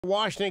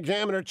Washington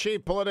Examiner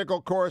chief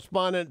political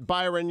correspondent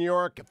Byron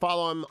York.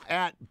 Follow him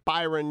at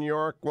Byron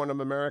York, one of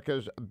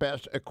America's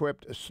best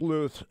equipped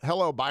sleuths.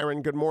 Hello,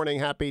 Byron. Good morning.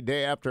 Happy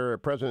day after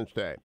President's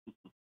Day.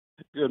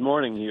 Good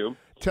morning, Hugh.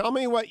 Tell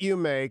me what you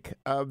make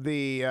of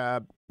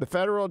the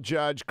federal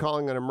judge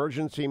calling an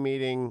emergency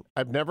meeting.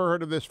 I've never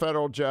heard of this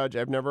federal judge.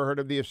 I've never heard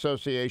of the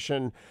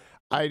association.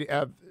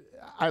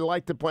 I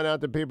like to point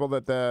out to people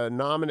that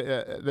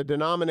the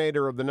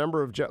denominator of the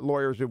number of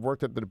lawyers who've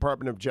worked at the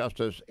Department of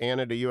Justice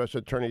and at a U.S.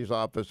 Attorney's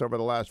Office over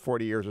the last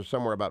 40 years is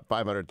somewhere about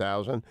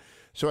 500,000.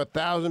 So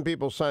 1,000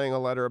 people signing a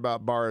letter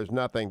about Barr is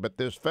nothing. But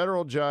this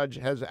federal judge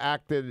has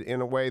acted in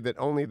a way that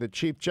only the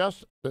Chief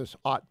Justice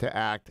ought to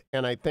act,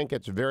 and I think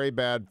it's very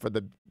bad for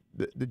the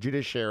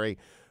judiciary.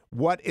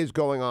 What is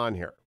going on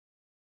here?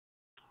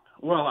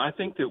 Well, I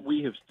think that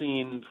we have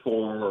seen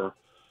for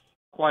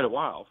quite a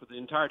while, for the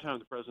entire time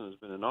the president has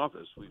been in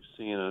office, we've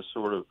seen a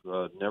sort of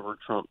never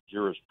Trump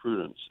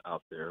jurisprudence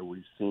out there.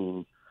 We've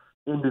seen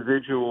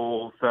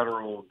individual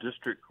federal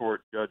district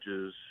court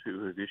judges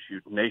who have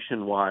issued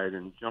nationwide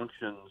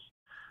injunctions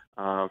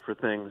for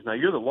things. Now,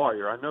 you're the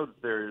lawyer. I know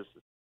that there is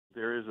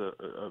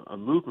a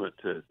movement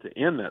to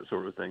end that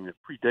sort of thing that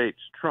predates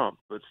Trump,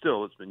 but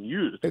still it's been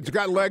used. It's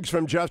got legs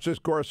from Justice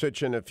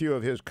Gorsuch and a few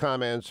of his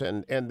comments,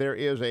 and there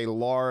is a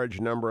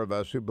large number of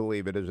us who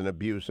believe it is an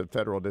abuse of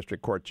federal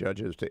district court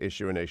judges to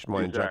issue a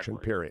nationwide injunction,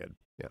 period.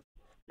 Yeah.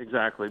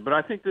 Exactly. But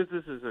I think that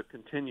this is a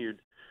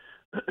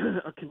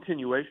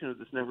continuation of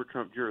this never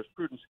Trump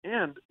jurisprudence.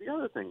 And the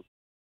other thing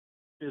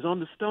is on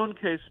the Stone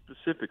case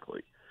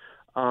specifically,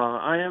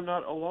 I am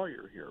not a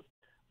lawyer here,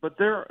 but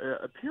there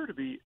appear to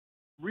be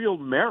real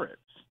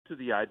merits to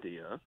the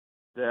idea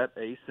that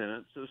a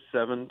sentence of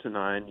 7 to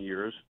 9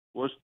 years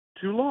was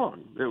too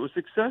long. It was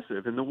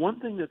excessive. And the one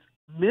thing that's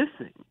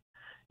missing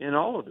in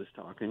all of this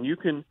talk, and you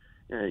can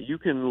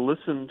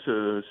listen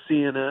to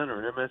CNN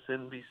or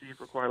MSNBC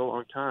for quite a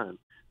long time,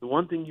 the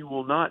one thing you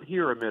will not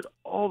hear amid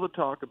all the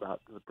talk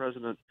about the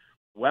president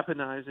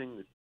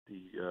weaponizing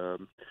the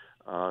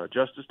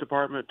Justice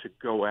Department to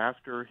go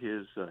after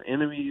his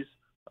enemies,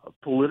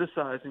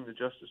 politicizing the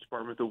Justice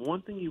Department, the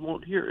one thing you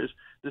won't hear is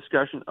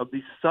discussion of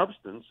the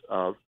substance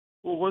of,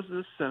 well, was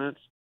this sentence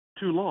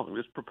too long,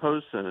 this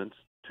proposed sentence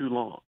too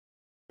long?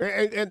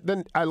 And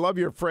then I love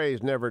your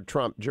phrase, never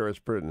Trump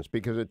jurisprudence,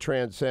 because it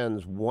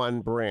transcends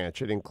one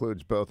branch. It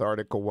includes both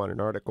Article 1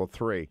 and Article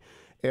 3.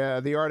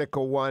 The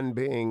Article 1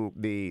 being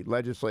the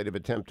legislative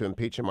attempt to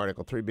impeach him,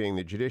 Article 3 being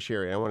the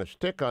judiciary. I want to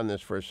stick on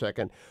this for a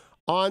second.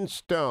 On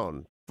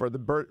Stone, for the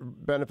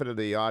benefit of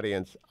the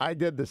audience, I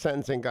did the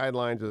sentencing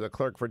guidelines as a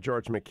clerk for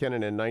George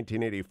McKinnon in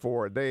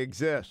 1984. They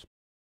exist.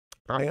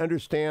 I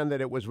understand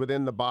that it was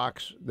within the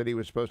box that he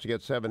was supposed to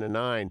get 7 to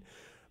 9,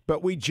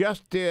 but we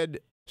just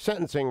did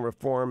sentencing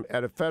reform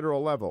at a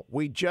federal level.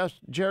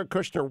 Jared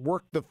Kushner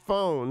worked the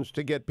phones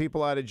to get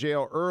people out of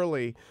jail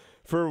early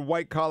for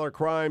white-collar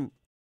crime,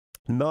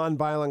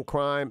 nonviolent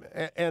crime.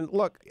 And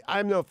look,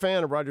 I'm no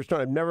fan of Roger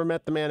Stone. I've never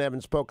met the man. I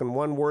haven't spoken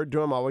one word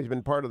to him. Always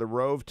been part of the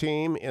Rove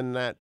team in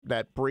that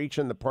breach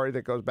in the party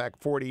that goes back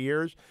 40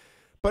 years.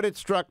 But it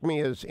struck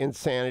me as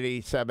insanity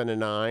 7 to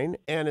 9,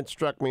 and it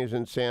struck me as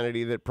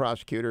insanity that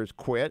prosecutors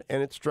quit,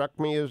 and it struck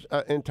me as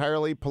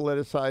entirely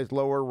politicized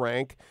lower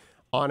rank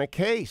on a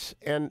case.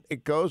 And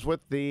it goes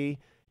with the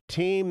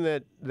team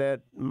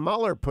that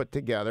Mueller put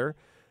together.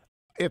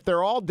 If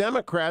they're all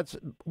Democrats,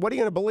 what are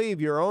you going to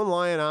believe, your own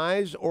lying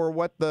eyes or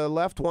what the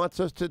left wants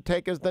us to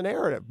take as the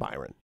narrative,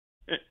 Byron?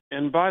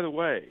 And by the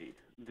way,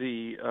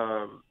 the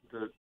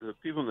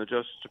people in the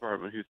Justice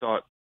Department who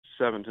thought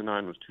 7 to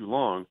 9 was too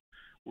long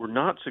were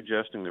not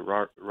suggesting that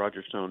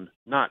Roger Stone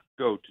not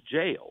go to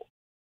jail.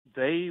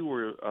 They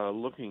were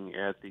looking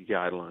at the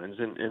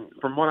guidelines, and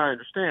from what I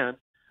understand,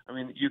 I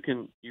mean, you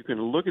can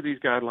look at these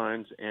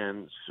guidelines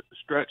and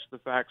stretch the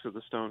facts of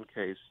the Stone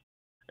case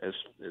as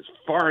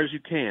far as you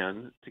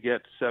can to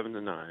get 7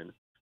 to 9,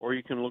 or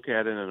you can look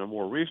at it in a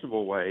more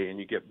reasonable way and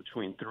you get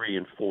between 3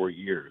 and 4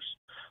 years.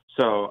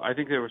 So I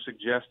think they were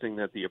suggesting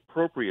that the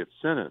appropriate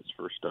sentence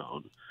for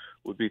Stone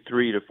would be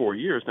 3 to 4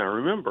 years. Now,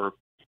 remember,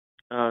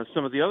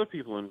 some of the other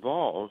people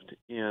involved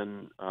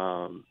in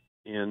the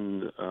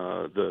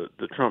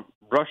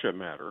Trump-Russia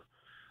matter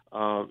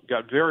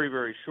got very,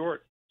 very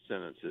short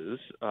sentences.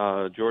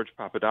 George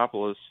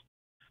Papadopoulos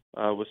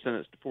was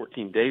sentenced to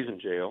 14 days in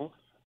jail,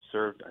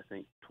 served, I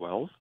think,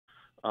 12.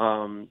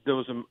 There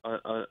was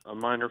a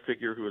minor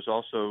figure who was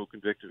also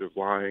convicted of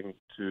lying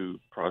to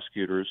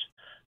prosecutors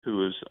who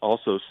was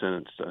also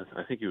sentenced,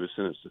 I think he was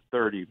sentenced to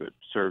 30, but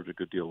served a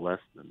good deal less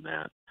than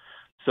that.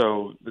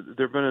 So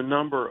there have been a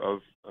number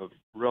of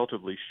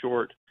relatively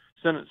short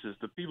sentences.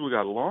 The people who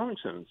got long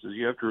sentences,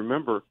 you have to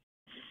remember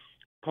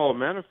Paul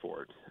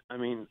Manafort. I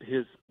mean,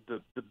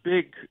 the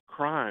big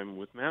crime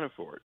with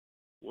Manafort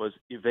was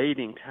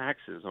evading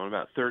taxes on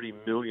about $30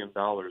 million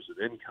of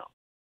income.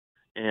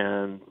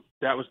 And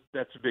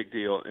that's a big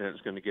deal, and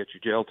it's going to get you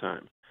jail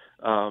time.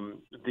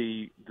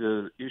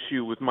 The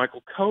issue with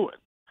Michael Cohen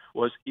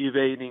was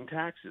evading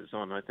taxes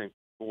on, I think,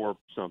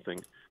 $4-something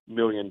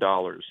million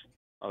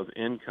of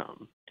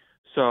income.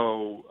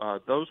 So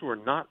those were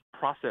not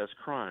process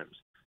crimes.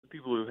 The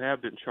people who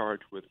have been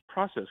charged with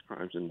process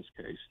crimes in this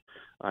case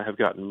have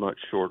gotten much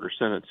shorter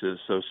sentences.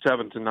 So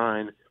 7 to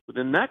 9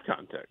 within that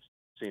context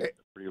seems a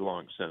pretty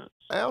long sentence.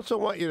 I also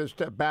want you to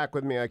step back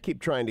with me. I keep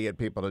trying to get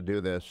people to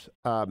do this.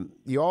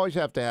 You always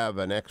have to have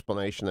an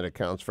explanation that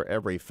accounts for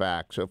every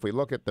fact. So if we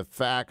look at the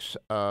facts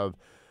of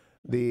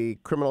the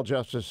criminal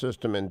justice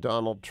system in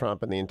Donald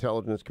Trump and the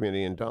intelligence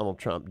community in Donald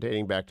Trump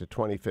dating back to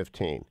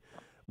 2015,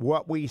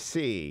 what we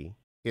see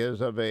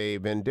is of a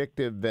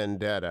vindictive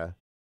vendetta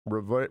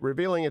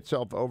revealing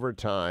itself over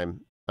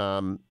time,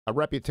 a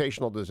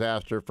reputational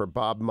disaster for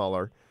Bob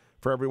Mueller,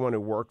 for everyone who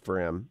worked for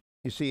him.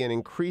 You see an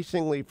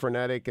increasingly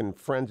frenetic and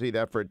frenzied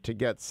effort to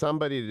get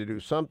somebody to do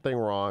something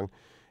wrong,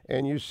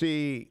 and you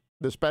see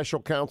the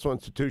special counsel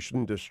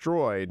institution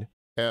destroyed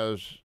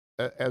as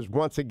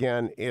once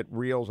again it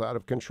reels out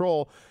of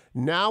control.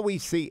 Now we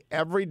see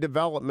every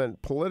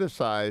development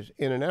politicized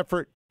in an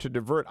effort to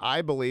divert,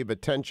 I believe,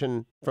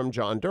 attention from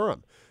John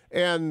Durham.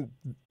 And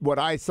what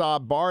I saw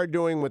Barr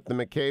doing with the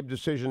McCabe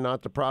decision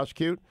not to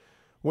prosecute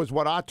was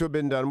what ought to have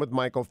been done with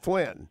Michael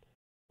Flynn,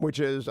 which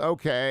is,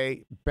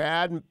 okay,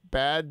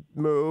 bad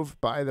move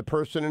by the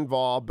person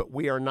involved, but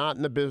we are not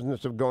in the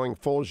business of going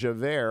full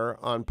Javert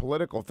on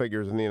political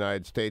figures in the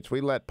United States.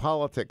 We let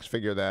politics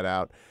figure that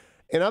out.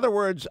 In other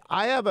words,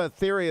 I have a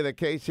theory of the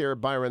case here,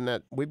 Byron,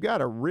 that we've got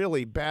a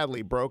really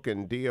badly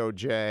broken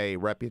DOJ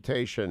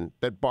reputation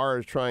that Barr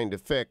is trying to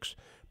fix,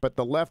 but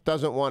the left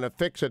doesn't want to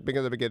fix it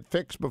because if it gets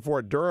fixed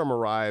before Durham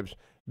arrives,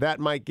 that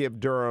might give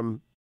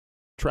Durham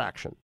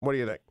traction. What do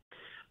you think?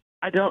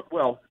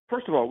 Well,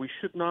 first of all, we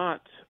should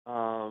not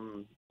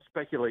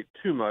speculate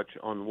too much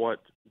on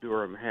what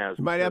Durham has.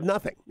 He might have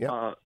nothing.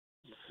 Yeah.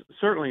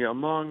 Certainly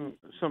among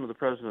some of the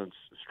president's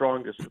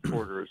strongest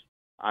supporters,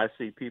 I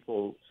see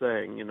people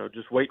saying,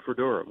 just wait for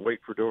Durham, wait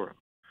for Durham.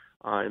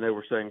 And they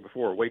were saying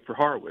before, wait for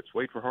Horowitz,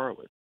 wait for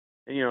Horowitz.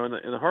 And,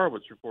 and the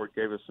Horowitz report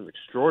gave us some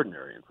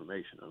extraordinary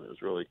information. I mean, it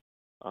was really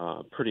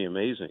pretty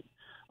amazing.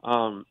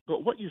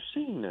 But what you're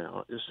seeing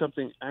now is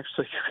something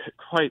actually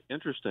quite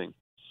interesting.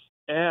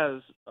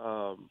 As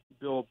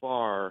Bill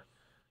Barr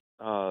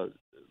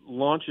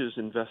launches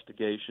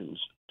investigations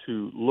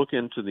to look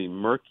into the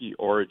murky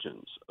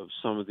origins of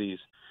some of these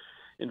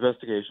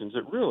investigations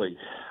that really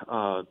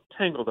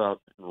tangled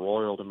up and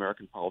roiled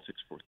American politics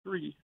for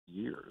 3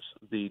 years.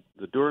 The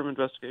Durham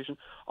investigation,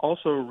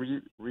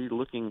 also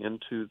re-looking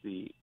into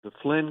the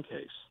Flynn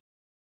case,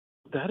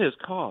 that has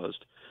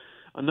caused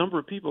a number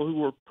of people who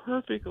were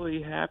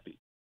perfectly happy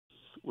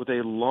with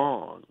a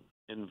long,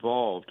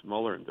 involved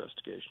Mueller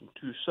investigation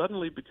to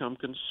suddenly become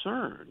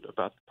concerned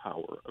about the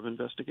power of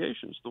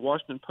investigations. The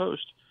Washington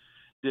Post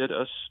did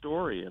a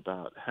story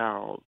about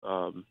how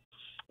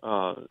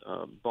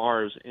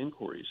Barr's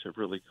inquiries have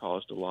really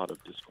caused a lot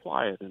of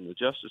disquiet, and the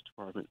Justice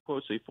Department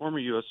quotes a former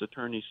U.S.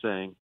 attorney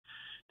saying,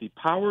 "The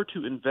power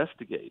to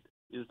investigate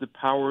is the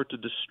power to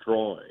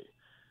destroy.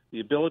 The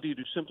ability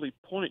to simply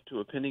point to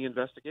a pending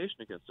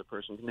investigation against a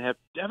person can have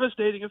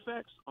devastating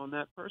effects on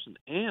that person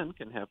and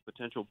can have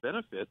potential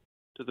benefit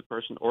to the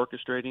person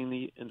orchestrating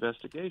the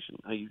investigation."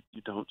 Now, you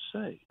don't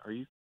say. Are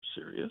you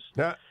serious?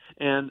 Yeah.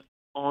 And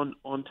on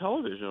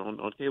television,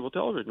 on cable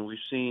television, we've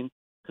seen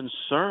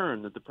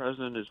concern that the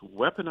president is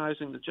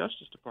weaponizing the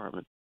Justice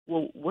Department.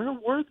 Well, where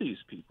were these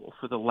people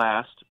for the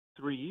last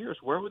 3 years?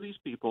 Where were these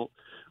people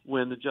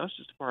when the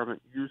Justice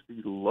Department used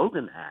the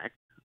Logan Act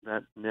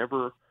that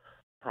never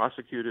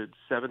prosecuted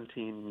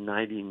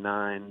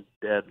 1799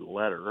 dead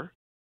letter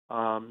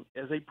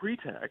as a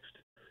pretext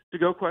to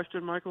go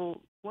question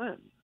Michael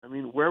Flynn? I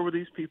mean, where were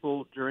these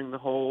people during the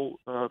whole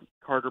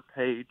Carter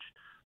Page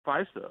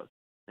FISA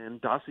and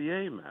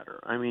dossier matter?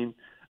 I mean,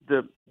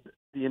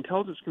 the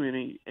intelligence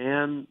community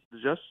and the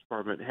Justice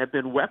Department have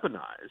been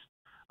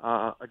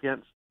weaponized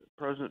against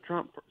President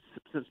Trump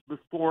since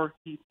before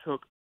he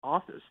took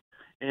office.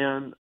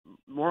 And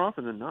more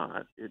often than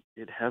not,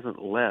 it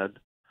hasn't led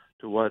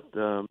to what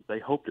they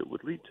hoped it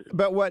would lead to.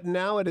 But what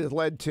now it has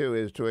led to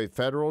is to a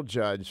federal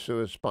judge,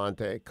 sua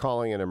sponte,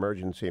 calling an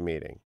emergency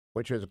meeting,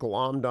 which was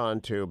glommed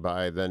onto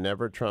by the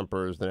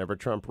never-Trumpers, the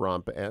never-Trump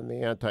rump, and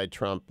the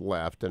anti-Trump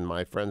left, and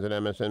my friends at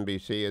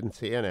MSNBC and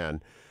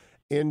CNN,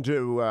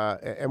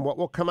 and what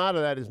will come out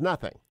of that is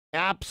nothing.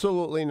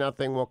 Absolutely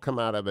nothing will come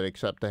out of it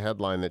except the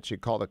headline that she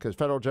called it, because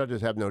federal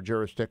judges have no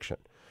jurisdiction.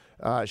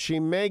 She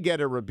may get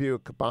a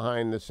rebuke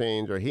behind the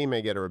scenes, or he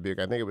may get a rebuke,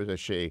 I think it was a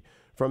she,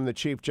 from the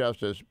Chief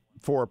Justice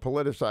for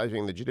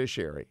politicizing the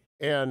judiciary.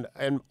 And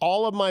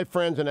all of my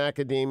friends in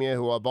academia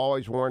who have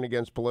always warned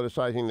against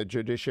politicizing the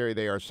judiciary,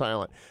 they are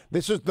silent.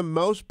 This is the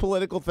most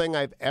political thing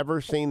I've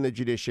ever seen the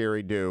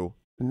judiciary do,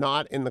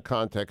 not in the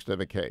context of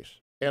a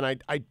case. And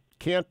I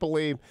can't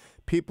believe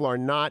people are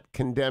not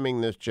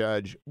condemning this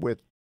judge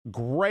with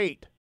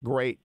great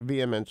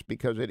vehemence,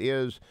 because it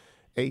is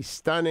a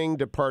stunning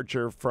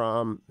departure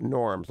from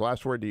norms.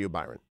 Last word to you,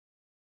 Byron.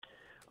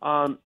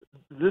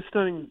 This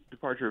stunning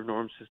departure of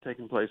norms has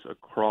taken place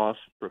across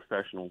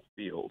professional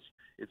fields.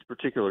 It's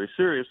particularly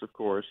serious, of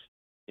course,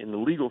 in the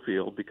legal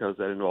field because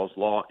that involves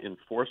law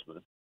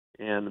enforcement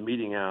and the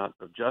meting out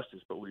of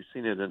justice. But we've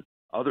seen it in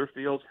other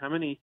fields. How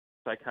many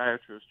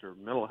psychiatrists or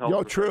mental health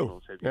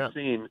professionals have you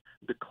seen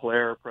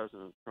declare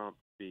President Trump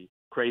to be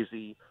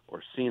crazy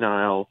or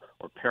senile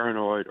or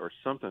paranoid or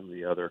something or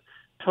the other,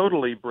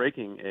 totally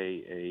breaking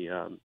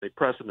a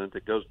precedent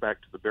that goes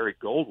back to the Barry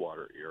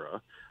Goldwater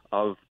era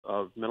of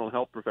mental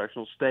health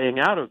professionals staying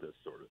out of this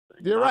sort of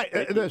thing. You're right.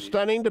 The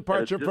stunning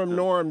departure from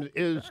norms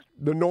is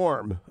the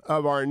norm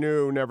of our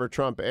new Never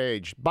Trump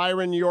age.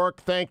 Byron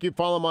York, thank you.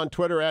 Follow him on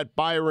Twitter at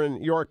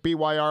Byron York,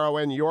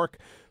 Byron York.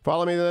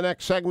 Follow me to the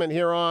next segment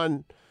here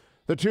on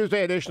the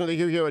Tuesday edition of the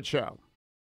Hugh Hewitt Show.